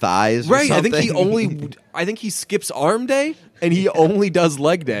big thighs. Or right. something. I think he skips arm day and he only does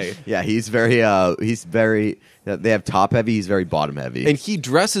leg day. Yeah, he's very. They have top heavy. He's very bottom heavy, and he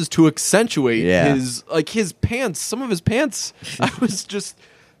dresses to accentuate Yeah. his pants. Some of his pants. I was just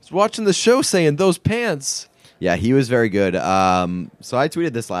watching the show saying those pants. Yeah, he was very good. So I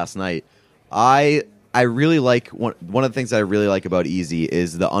tweeted this last night. I really like one of the things that I really like about Easy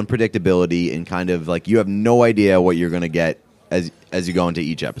is the unpredictability and kind of like you have no idea what you're going to get as you go into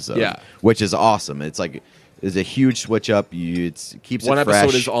each episode. Yeah. Which is awesome. It's like there's a huge switch up. It keeps One it fresh.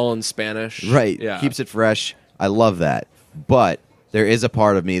 episode is all in Spanish. Right. Yeah. Keeps it fresh. I love that. But there is a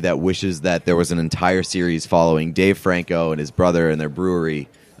part of me that wishes that there was an entire series following Dave Franco and his brother and their brewery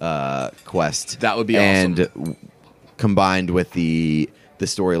quest. That would be awesome. And combined with the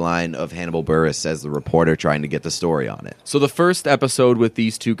storyline of Hannibal Buress as the reporter trying to get the story on it. So the first episode with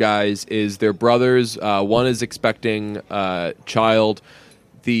these two guys is their brothers. One is expecting a child.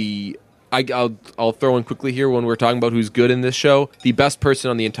 I'll throw in quickly here when we're talking about who's good in this show. The best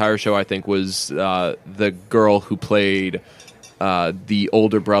person on the entire show, I think, was the girl who played the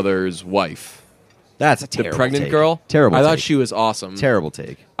older brother's wife. That's a The terrible pregnant take. girl. Terrible. I thought take. she was awesome. Terrible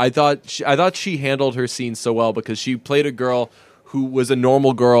take. I thought she handled her scene so well because she played a girl who was a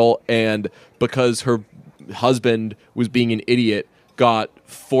normal girl, and because her husband was being an idiot, got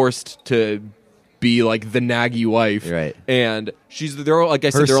forced to be like the naggy wife. Right. And they're like I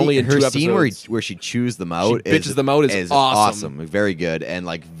said, they're only in her 2 scene episodes. where she chews them out, bitches them out is awesome. Very good, and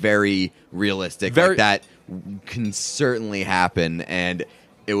like very realistic. Very- like that can certainly happen, and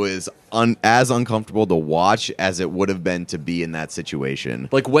it was as uncomfortable to watch as it would have been to be in that situation.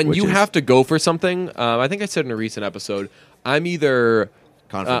 Like when which you is have to go for something, I think I said in a recent episode, I'm either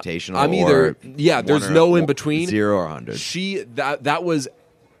confrontational. I'm either or there's no in between. 0 or 100. That was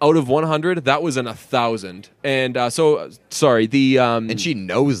out of 100. That was an 1,000. And so sorry. And she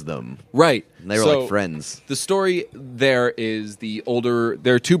knows them. Right. And they were like friends. The story there is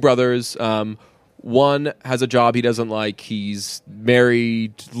there are 2 brothers. One has a job he doesn't like. He's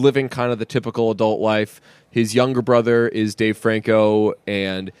married, living kind of the typical adult life. His younger brother is Dave Franco,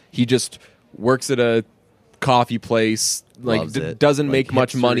 and he just works at a coffee place, like Loves it. doesn't Like make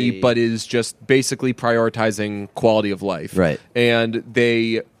much money, hipstery. but is just basically prioritizing quality of life. Right. And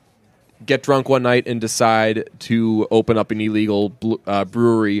get drunk one night and decide to open up an illegal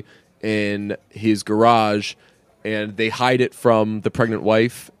brewery in his garage, and they hide it from the pregnant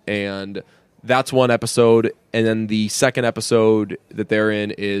wife, and that's one episode. And then the second episode that they're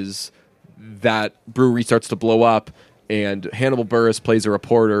in is that brewery starts to blow up, and Hannibal Buress plays a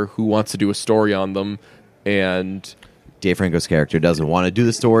reporter who wants to do a story on them, and Dave Franco's character doesn't want to do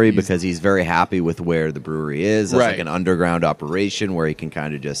the story because he's very happy with where the brewery is. It's Right. like an underground operation where he can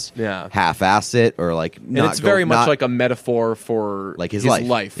kind of just Yeah. half-ass it or like and it's very much like a metaphor for Like his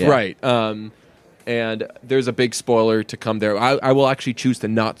life. Yeah. right? And there's a big spoiler to come there. I will actually choose to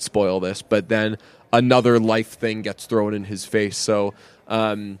not spoil this, but then another life thing gets thrown in his face. So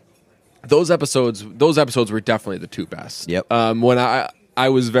those episodes were definitely the two best. Yep. When I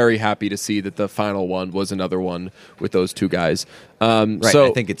was very happy to see that the final one was another one with those two guys. Right. So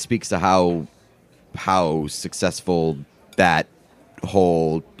I think it speaks to how successful that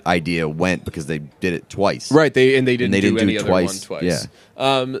whole idea went because they did it twice. right, they didn't they do didn't do any other twice. one twice.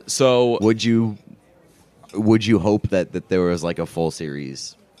 Yeah. So Would you hope that there was like a full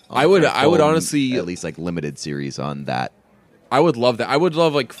series? I would full, honestly at least like limited series on that. I would love that. I would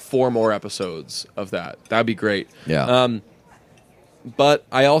love like 4 more episodes of that. That'd be great. Yeah. But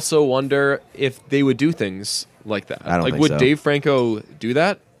I also wonder if they would do things like that. I don't like, think would so. Dave Franco do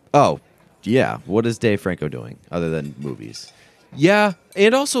that? Oh, yeah. What is Dave Franco doing other than movies? Yeah,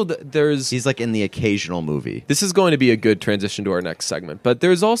 and also there's. He's like in the occasional movie. This is going to be a good transition to our next segment. But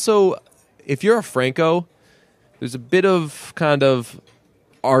there's also, if you're a Franco, there's a bit of kind of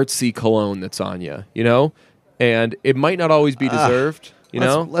artsy cologne that's on you, you know, and it might not always be deserved. You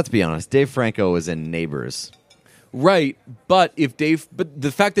know, Let's be honest. Dave Franco was in Neighbors. right? But but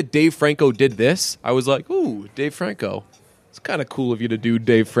the fact that Dave Franco did this, I was like, ooh, Dave Franco. It's kind of cool of you to do,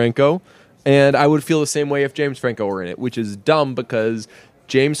 Dave Franco. And I would feel the same way if James Franco were in it, which is dumb because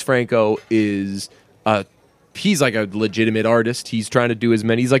James Franco is he's like a legitimate artist. He's trying to do as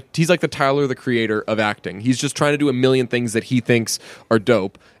many. He's like the Tyler the Creator of acting. He's just trying to do a million things that he thinks are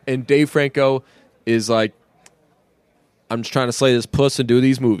dope. And Dave Franco is like, I'm just trying to slay this puss and do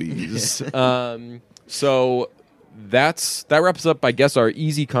these movies. So that wraps up, I guess, our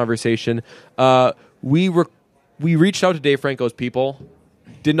easy conversation. We reached out to Dave Franco's people,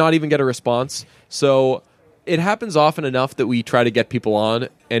 did not even get a response. So it happens often enough that we try to get people on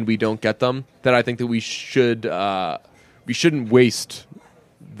and we don't get them, that I think that we shouldn't waste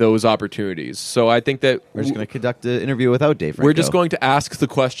those opportunities. So I think that We're just going to conduct an interview without Dave Franco. we're just going to ask the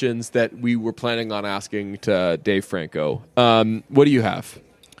questions that we were planning on asking to Dave Franco. What do you have?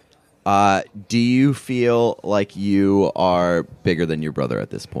 Do you feel like you are bigger than your brother at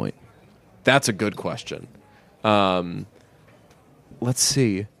this point? That's a good question. Let's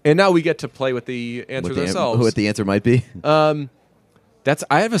see. And now we get to play with the answers ourselves. What the answer might be?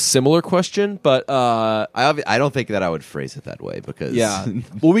 I have a similar question, but I don't think that I would phrase it that way because yeah.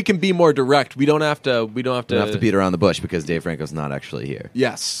 Well, we can be more direct. We don't have to. don't have to beat around the bush because Dave Franco's not actually here.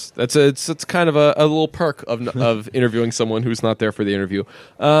 Yes, it's kind of a little perk of interviewing someone who's not there for the interview.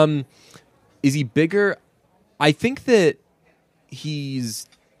 Is he bigger? I think that he's,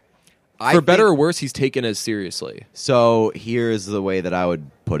 for better or worse, he's taken as seriously. So here's the way that I would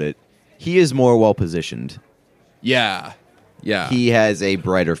put it: he is more well positioned. Yeah. Yeah. He has a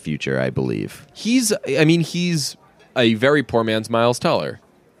brighter future, I believe. He's a very poor man's Miles Teller.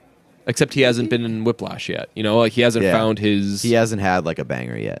 Except he hasn't been in Whiplash yet. You know, like he hasn't found his. He hasn't had like a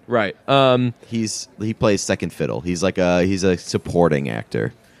banger yet. Right. He plays second fiddle. He's a supporting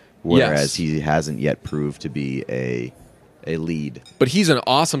actor, whereas he hasn't yet proved to be a lead. But he's an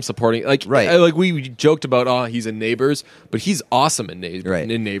awesome supporting. Like like we joked about, he's in Neighbors, but he's awesome in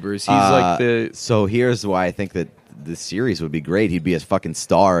Neighbors. He's like the. So here's why I think that the series would be great. He'd be a fucking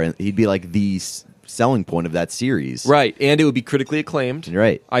star, and he'd be like the selling point of that series. Right, and it would be critically acclaimed.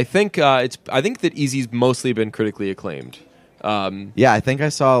 Right. I think I think that Easy's mostly been critically acclaimed. Yeah, I think I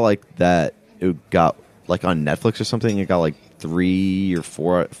saw like that it got like on Netflix or something. It got like 3 or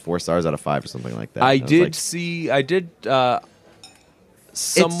 4 stars out of 5 or something like that.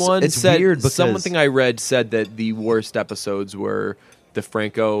 Someone it's said weird because something I read said that the worst episodes were the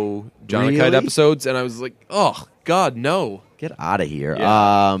Franco John Really? episodes, and I was like, oh God, no. get out of here.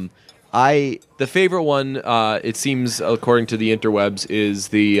 Yeah. The favorite one, it seems, according to the interwebs, is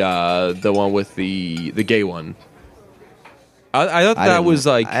the one with the gay one. I thought that was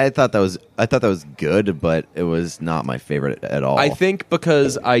like. I thought that was good, but it was not my favorite at all. I think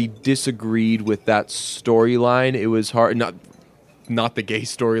because I disagreed with that storyline, it was hard. not the gay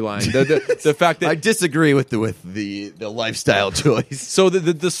storyline. The fact that I disagree with the lifestyle choice. So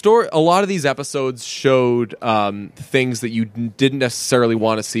the story, a lot of these episodes showed things that you didn't necessarily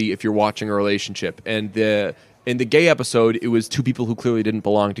want to see if you're watching a relationship. And in the gay episode, it was two people who clearly didn't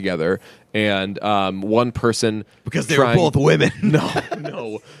belong together, and one person Because they were both women.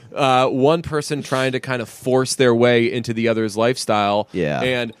 no, one person trying to kind of force their way into the other's lifestyle. Yeah.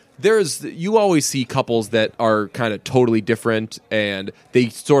 And you always see couples that are kind of totally different, and they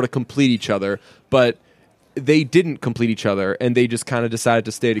sort of complete each other, but they didn't complete each other, and they just kind of decided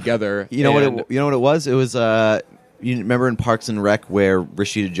to stay together. You know what it was? It was you remember in Parks and Rec where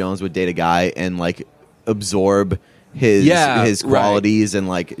Rashida Jones would date a guy and like absorb his qualities and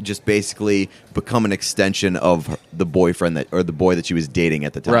like just basically become an extension of the boyfriend or the boy that she was dating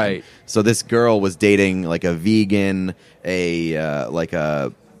at the time. Right. So this girl was dating like a vegan, like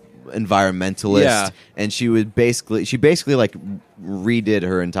a environmentalist, and she basically like redid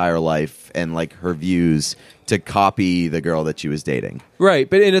her entire life and like her views to copy the girl that she was dating. Right,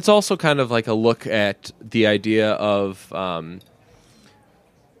 but and it's also kind of like a look at the idea of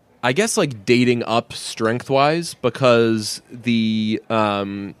I guess like dating up strength-wise, because the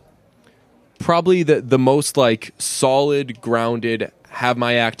probably the most like solid, grounded, have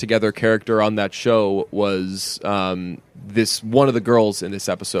my act together character on that show was this one of the girls in this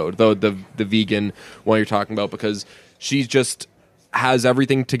episode, though the vegan one you're talking about, because she just has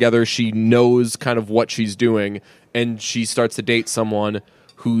everything together. She knows kind of what she's doing, and she starts to date someone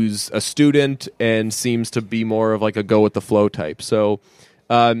who's a student and seems to be more of like a go with the flow type. So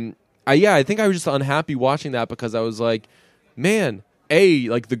I think I was just unhappy watching that, because I was like, man,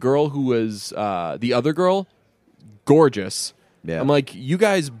 like the girl who was the other girl, gorgeous. Yeah. I'm like, you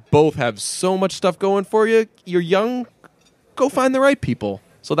guys both have so much stuff going for you. You're young. Go find the right people.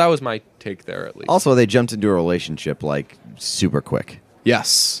 So that was my take there, at least. Also, they jumped into a relationship like super quick.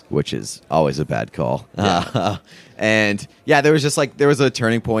 Yes. Which is always a bad call. Yeah. And yeah, there was a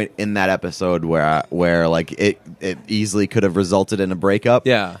turning point in that episode where like it easily could have resulted in a breakup.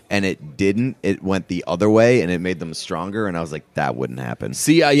 Yeah. And it didn't. It went the other way, and it made them stronger. And I was like, that wouldn't happen.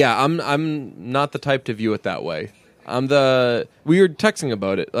 See, I'm not the type to view it that way. We were texting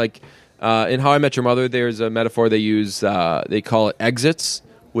about it. Like in How I Met Your Mother, there's a metaphor they use. They call it exits,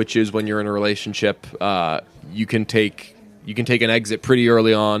 which is when you're in a relationship, you can take an exit pretty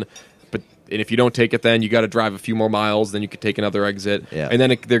early on, and if you don't take it, then you got to drive a few more miles. Then you could take another exit, and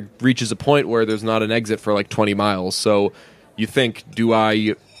then there reaches a point where there's not an exit for like 20 miles. So you think, do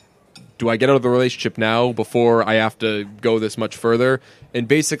I get out of the relationship now before I have to go this much further? And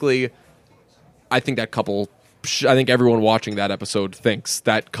basically, I think that couple. I think everyone watching that episode thinks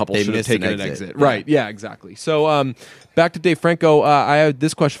that couple should have taken an exit. Yeah. Right, yeah, exactly. So back to Dave Franco. I have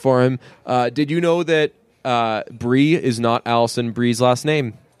this question for him. Did you know that Bree is not Allison Bree's last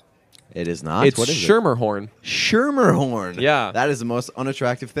name? It is not. It's what is Schermerhorn. Schermerhorn. Yeah. That is the most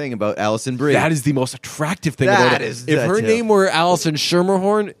unattractive thing about Allison Brie. That is the most attractive thing about it. If her name were Allison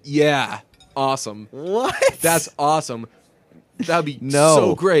Schermerhorn, yeah, awesome. What? That's awesome. That'd be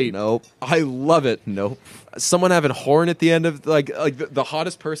so great. Nope. I love it. Nope. Someone having horn at the end of like the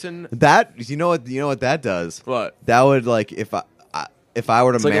hottest person. That you know what that does? What? That would like if I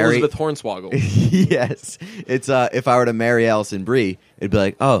were to It's like marry Elizabeth Hornswoggle. yes, it's if I were to marry Allison Brie, it'd be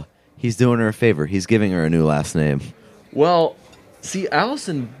like, oh, he's doing her a favor. He's giving her a new last name. Well, see,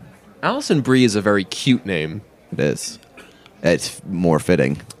 Allison Brie is a very cute name. It is. It's more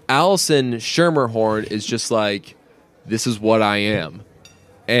fitting. Allison Schermerhorn is just like, this is what I am.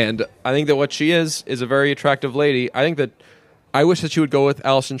 And I think that what she is a very attractive lady. I wish that she would go with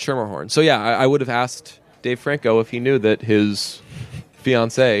Allison Schermerhorn. So yeah, I would have asked Dave Franco if he knew that his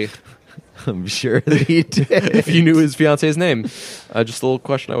fiancée, I'm sure that he did. if he knew his fiance's name. Just a little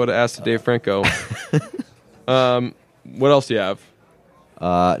question I would have asked Dave Franco. What else do you have?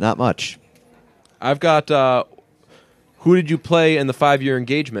 Not much. I've got who did you play in the 5-year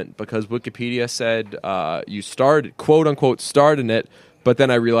engagement? Because Wikipedia said you started, quote unquote, starred in it, but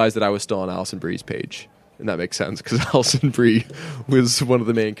then I realized that I was still on Allison Brie's page. And that makes sense because Allison Brie was one of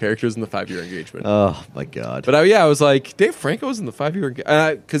the main characters in the 5-year engagement. Oh, my God. But I was like, Dave Franco was in the 5-year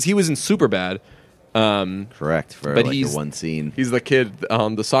engagement. Because he was in Superbad. Correct, for but like he's the one scene. He's the kid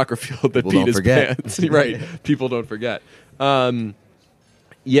on the soccer field that People peed don't his forget. pants. Right. People don't forget. So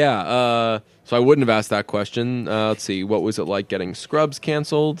I wouldn't have asked that question. Let's see. What was it like getting Scrubs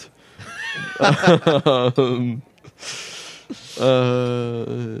canceled?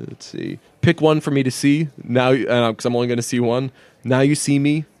 Let's see. Pick one for me to see now, because I'm only going to see one. Now You See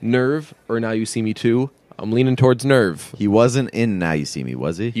Me, Nerve, or Now You See Me 2. I'm leaning towards Nerve. He wasn't in Now You See Me,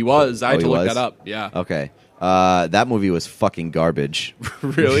 was he? He was. I had to look was? that up. Yeah. Okay. That movie was fucking garbage.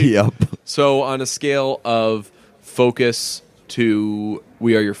 Really? Yep. So on a scale of Focus to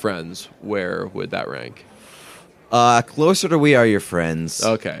We Are Your Friends, where would that rank? Closer to We Are Your Friends.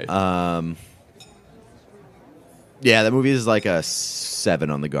 Okay. Yeah, that movie is like a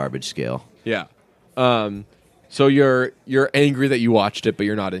 7 on the garbage scale. Yeah. So you're angry that you watched it, but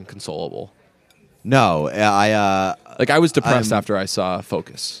you're not inconsolable. No, I was depressed after I saw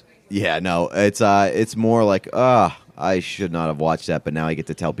Focus. yeah, no, it's more like I should not have watched that, but now I get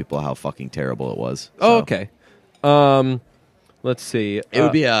to tell people how fucking terrible it was. Oh, So, okay. Let's see. It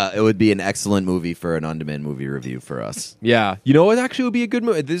would be an excellent movie for an on-demand movie review for us. Yeah. You know what actually would be a good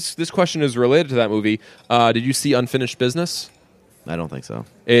movie? This question is related to that movie. Did you see Unfinished Business? I don't think so.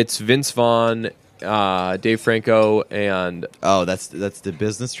 It's Vince Vaughn, Dave Franco, and Oh, that's the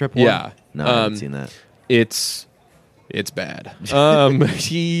business trip one? Yeah. No, I haven't seen that. it's bad.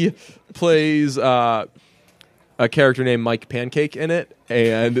 He plays a character named Mike Pancake in it,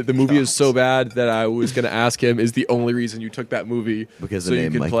 and the movie is so bad that I was going to ask him, is the only reason you took that movie Because so the you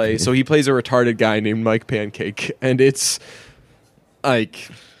name could Mike play. Pancake. So he plays a retarded guy named Mike Pancake, and it's like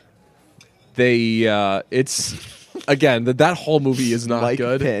it's again that whole movie is not Mike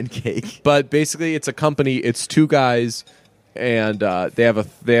good. Pancake. But basically, it's a company. It's two guys, and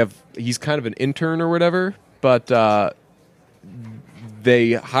he's kind of an intern or whatever. But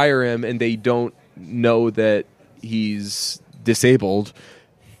they hire him, and they don't know that he's disabled,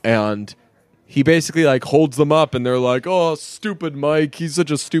 and he basically like holds them up, and they're like, "Oh, stupid Mike, he's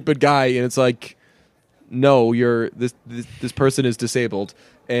such a stupid guy," and it's like, "No, this person is disabled,"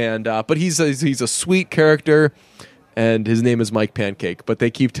 and but he's a sweet character. And his name is Mike Pancake, but they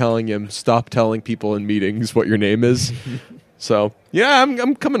keep telling him, stop telling people in meetings what your name is. So, yeah,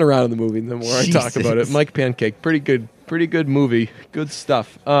 I'm coming around in the movie the more I talk about it. Jesus. Mike Pancake, pretty good movie. Good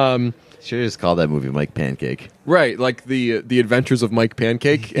stuff. Should have just called that movie Mike Pancake. Right, like the Adventures of Mike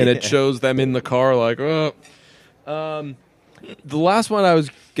Pancake, and it shows them in the car like, oh. The last one I was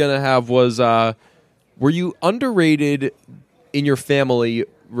going to have was, were you underrated in your family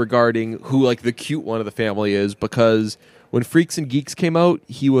regarding who like the cute one of the family is? Because when Freaks and Geeks came out,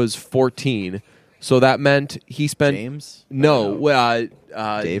 he was 14. So that meant he spent James? No,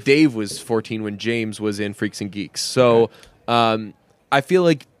 Dave? Dave was 14 when James was in Freaks and Geeks. So I feel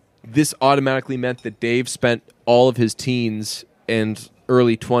like this automatically meant that Dave spent all of his teens and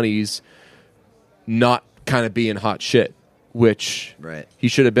early 20s not kind of being hot shit, which Right. he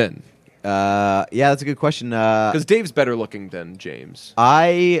should have been. Yeah, that's a good question. Because Dave's better looking than James.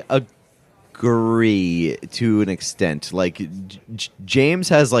 I agree to an extent. Like James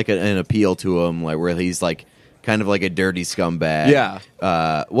has like an appeal to him, like where he's like kind of like a dirty scumbag. Yeah.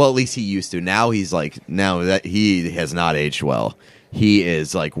 Well, at least he used to. Now he's like that he has not aged well. He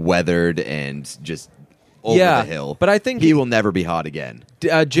is like weathered and just over Yeah, the hill. but I think he will never be hot again.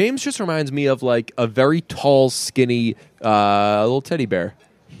 James just reminds me of like a very tall, skinny little teddy bear.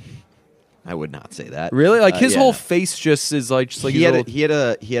 I would not say that. Really, like his yeah. whole face just is like he a had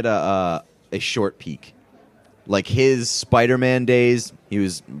little- he had a short peak. Like his Spider-Man days, he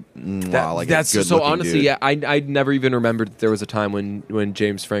was like that's a good so honestly, dude. yeah. I never even remembered that there was a time when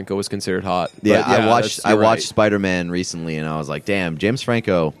James Franco was considered hot. But Yeah, I you're watched right. Spider-Man recently, and I was like, damn, James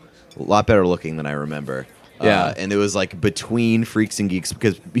Franco, a lot better looking than I remember. Yeah. And it was like between Freaks and Geeks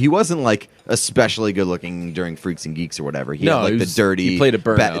because he wasn't like especially good looking during Freaks and Geeks or whatever. He No, had like he the was- dirty, he played a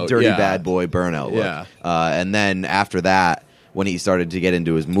burnout, dirty yeah. bad boy burnout look. Yeah. And then after that, when he started to get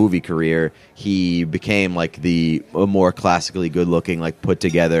into his movie career, he became like a more classically good looking, like put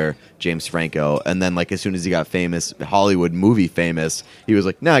together James Franco. And then like as soon as he got famous, Hollywood movie famous, he was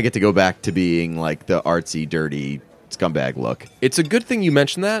like, "No, I get to go back to being like the artsy, dirty scumbag look." It's a good thing you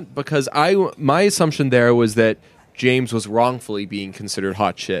mentioned that because my assumption there was that James was wrongfully being considered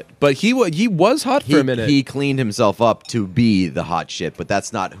hot shit, but he was hot for a minute. He cleaned himself up to be the hot shit, but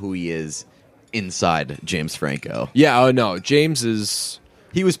that's not who he is inside James Franco. Yeah, oh no, James is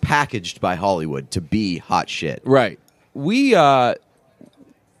He was packaged by Hollywood to be hot shit. right.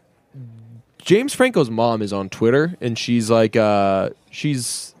 James Franco's mom is on Twitter, and she's like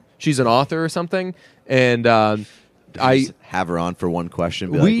she's an author or something, and Just have her on for one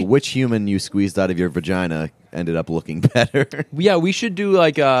question. Be We- like, which human you squeezed out of your vagina ended up looking better? yeah, we should do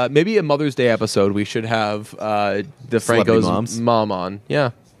like maybe a Mother's Day episode. We should have the Franco's moms? mom on.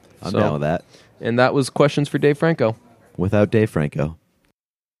 Yeah, I'm So- down with that. And that was questions for Dave Franco. Without Dave Franco.